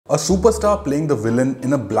A superstar playing the villain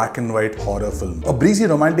in a black and white horror film. A breezy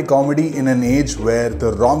romantic comedy in an age where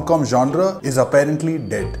the rom-com genre is apparently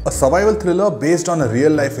dead. A survival thriller based on a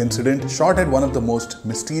real-life incident shot at one of the most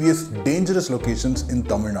mysterious, dangerous locations in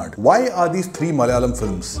Tamil Nadu. Why are these three Malayalam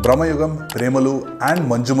films, Bramayugam, Premalu and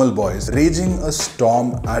Manjummel Boys, raging a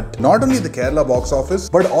storm at not only the Kerala box office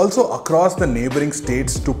but also across the neighbouring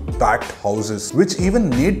states to packed houses, which even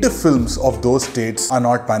native films of those states are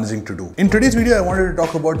not managing to do. In today's video, I wanted to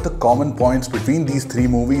talk about the common points between these three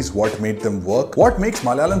movies, what made them work, what makes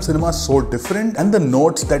Malayalam cinema so different, and the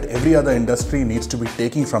notes that every other industry needs to be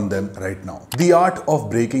taking from them right now. The art of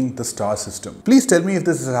breaking the star system. Please tell me if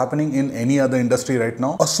this is happening in any other industry right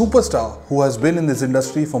now. A superstar who has been in this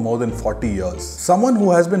industry for more than 40 years. Someone who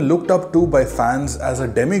has been looked up to by fans as a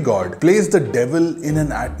demigod plays the devil in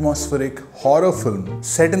an atmospheric horror film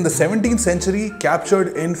set in the 17th century,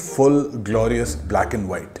 captured in full glorious black and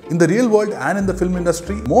white. In the real world and in the film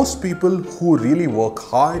industry, most people who really work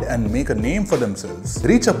hard and make a name for themselves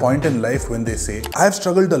reach a point in life when they say, I have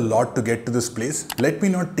struggled a lot to get to this place, let me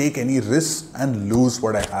not take any risks and lose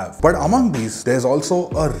what I have. But among these, there's also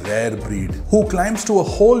a rare breed who climbs to a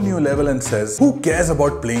whole new level and says, who cares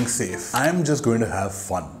about playing safe? I'm just going to have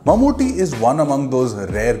fun. Mammootty is one among those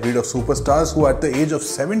rare breed of superstars who at the age of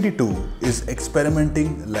 72 is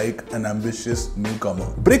experimenting like an ambitious newcomer.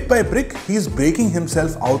 Brick by brick, he's breaking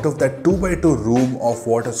himself out of that 2x2 room of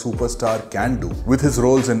what a superstar can do, with his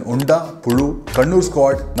roles in Unda, Pulu, Kannur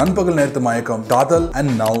Squad, Nanpagal Nerthu Mayakam, Tadal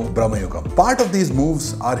and now Bramayugam. Part of these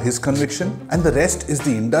moves are his conviction and the rest is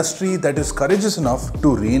the industry that is courageous enough to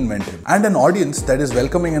reinvent him and an audience that is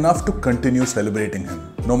welcoming enough to continue celebrating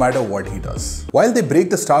him, no matter what he does. While they break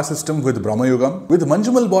the star system with Bramayugam, with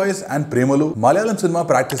Manjummel Boys and Premalu, Malayalam cinema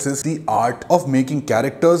practices the art of making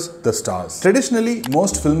characters the stars. Traditionally,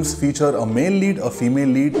 most films feature a male lead, a female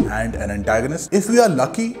lead and an antagonist. If we are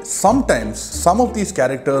lucky, sometimes some of these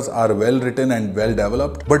characters are well written and well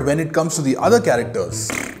developed, but when it comes to the other characters,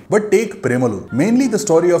 but take Premalu, mainly the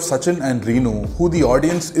story of Sachin and Reenu, who the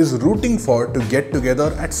audience is rooting for to get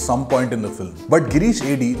together at some point in the film. But Girish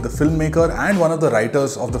Edi, the filmmaker and one of the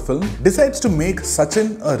writers of the film, decides to make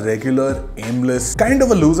Sachin a regular, aimless, kind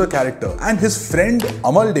of a loser character, and his friend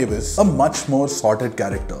Amal Davis a much more sorted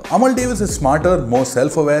character. Amal Davis is smarter, more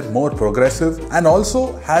self-aware, more progressive, and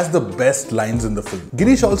also has the best lines in the film.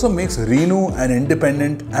 Girish also makes Reenu an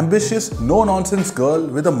independent, ambitious, no-nonsense girl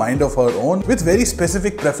with a mind of her own, with very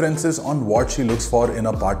specific preferences on what she looks for in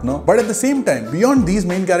a partner. But at the same time, beyond these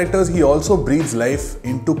main characters, he also breathes life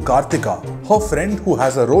into Karthika, her friend who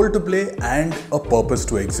has a role to play and a purpose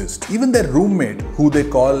to exist. Even their roommate, who they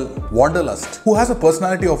call Wanderlust, who has a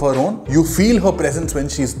personality of her own. You feel her presence when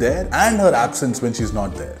she's there and her absence when she's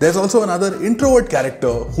not there. There's also another introvert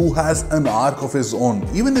character who has an arc of his own,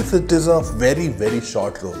 even if it is a very, very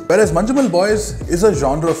short role. Whereas Manjummel Boys is a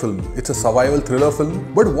genre film, it's a survival thriller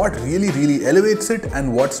film, but what really elevates it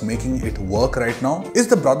and what's making it work right now is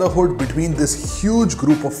the brotherhood between this huge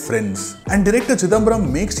group of friends. And director Chidambaram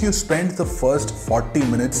makes you spend the first 40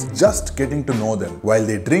 minutes just getting to know them while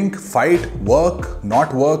they drink, fight, work,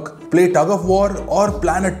 not work, play tug of war or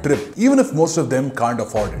plan a trip, even if most of them can't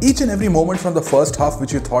afford it. Each and every moment from the first half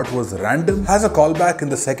which you thought was random has a callback in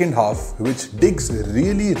the second half which digs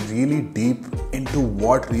really deep into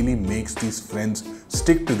what really makes these friends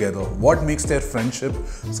stick together, what makes their friendship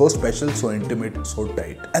so special, so intimate, so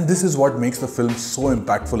tight. And this is what makes the film so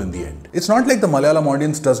impactful in the end. It's not like the Malayalam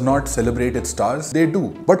audience does not celebrate its stars, they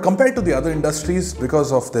do. But compared to the other industries,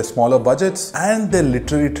 because of their smaller budgets and their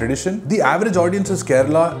literary tradition, the average audience in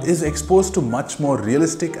Kerala is exposed to much more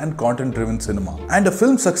realistic and content-driven cinema. And a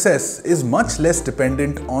film's success is much less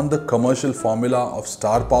dependent on the commercial formula of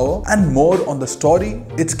star power and more on the story,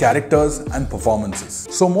 its characters and performances.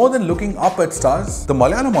 So more than looking up at stars, the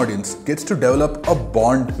Malayalam audience gets to develop a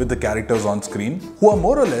bond with the characters on screen who are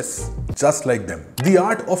more or less just like them. The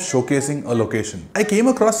art of showcasing a location. I came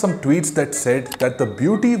across some tweets that said that the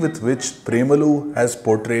beauty with which Premalu has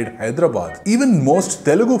portrayed Hyderabad, even most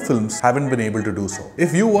Telugu films haven't been able to do so.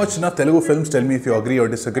 If you watch enough Telugu films, tell me if you agree or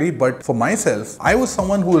disagree, but for myself, I was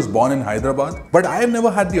someone who was born in Hyderabad, but I have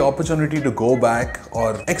never had the opportunity to go back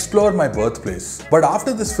or explore my birthplace. But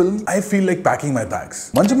after this film, I feel like packing my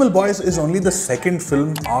bags. Manjummel Boys is only the second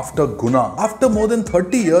film after Guna, after more than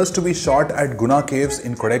 30 years to be shot at Guna Caves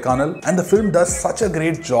in Kodaikanal, and the film does such a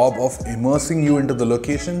great job of immersing you into the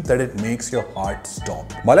location that it makes your heart stop.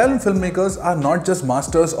 Malayalam filmmakers are not just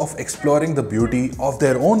masters of exploring the beauty of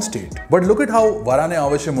their own state, but look at how Varane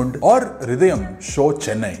Avashyamund or Hridayam show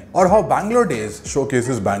Chennai, or how Bangalore Days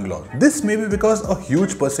showcases Bangalore. This may be because a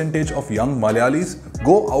huge percentage of young Malayalis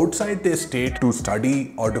go outside their state to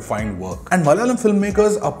study or to find work. And Malayalam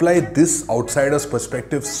filmmakers apply this outsider's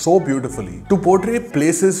perspective so beautifully to portray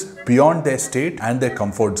places beyond their state and their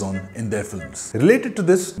comfort zone in their films. Related to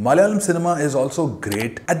this, Malayalam cinema is also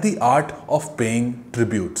great at the art of paying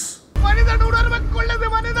tributes.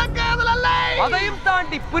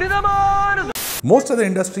 Most other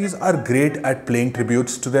industries are great at paying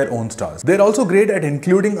tributes to their own stars. They're also great at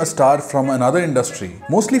including a star from another industry,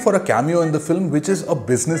 mostly for a cameo in the film, which is a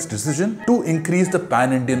business decision to increase the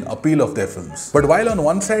pan-Indian appeal of their films. But while on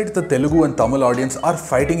one side the Telugu and Tamil audience are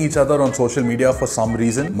fighting each other on social media for some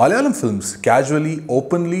reason, Malayalam films casually,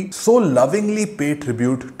 openly, so lovingly pay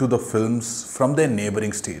tribute to the films from their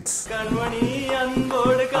neighboring states.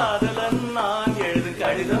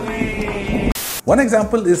 One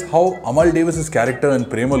example is how Amal Davis's character in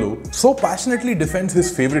Premalu so passionately defends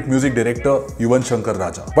his favorite music director Yuvan Shankar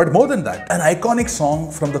Raja. But more than that, an iconic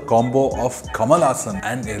song from the combo of Kamal Haasan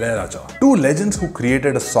and Ilayaraja, two legends who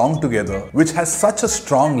created a song together which has such a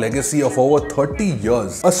strong legacy of over 30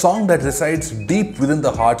 years, a song that resides deep within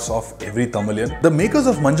the hearts of every Tamilian. The makers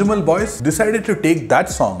of Manjummel Boys decided to take that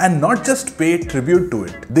song and not just pay tribute to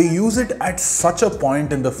it, they use it at such a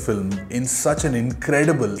point in the film in such an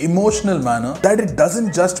incredible, emotional manner that it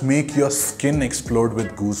doesn't just make your skin explode with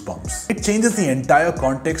goosebumps. It changes the entire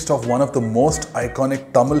context of one of the most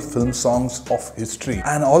iconic Tamil film songs of history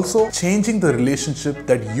and also changing the relationship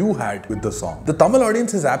that you had with the song. The Tamil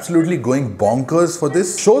audience is absolutely going bonkers for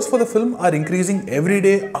this. Shows for the film are increasing every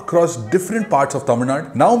day across different parts of Tamil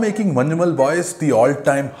Nadu, now making Manjummel Boys the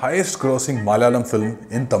all-time highest grossing Malayalam film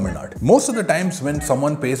in Tamil Nadu. Most of the times when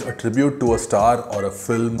someone pays a tribute to a star or a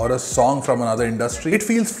film or a song from another industry, it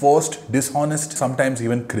feels forced, dishonest, sometimes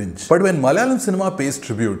even cringe. But when Malayalam cinema pays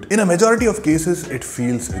tribute, in a majority of cases it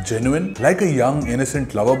feels genuine, like a young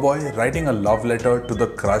innocent lover boy writing a love letter to the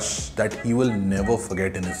crush that he will never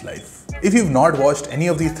forget in his life. If you've not watched any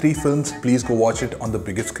of these three films, please go watch it on the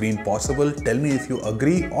biggest screen possible. Tell me if you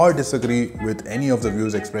agree or disagree with any of the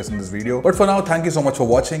views expressed in this video. But for now, thank you so much for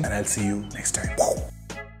watching and I'll see you next time.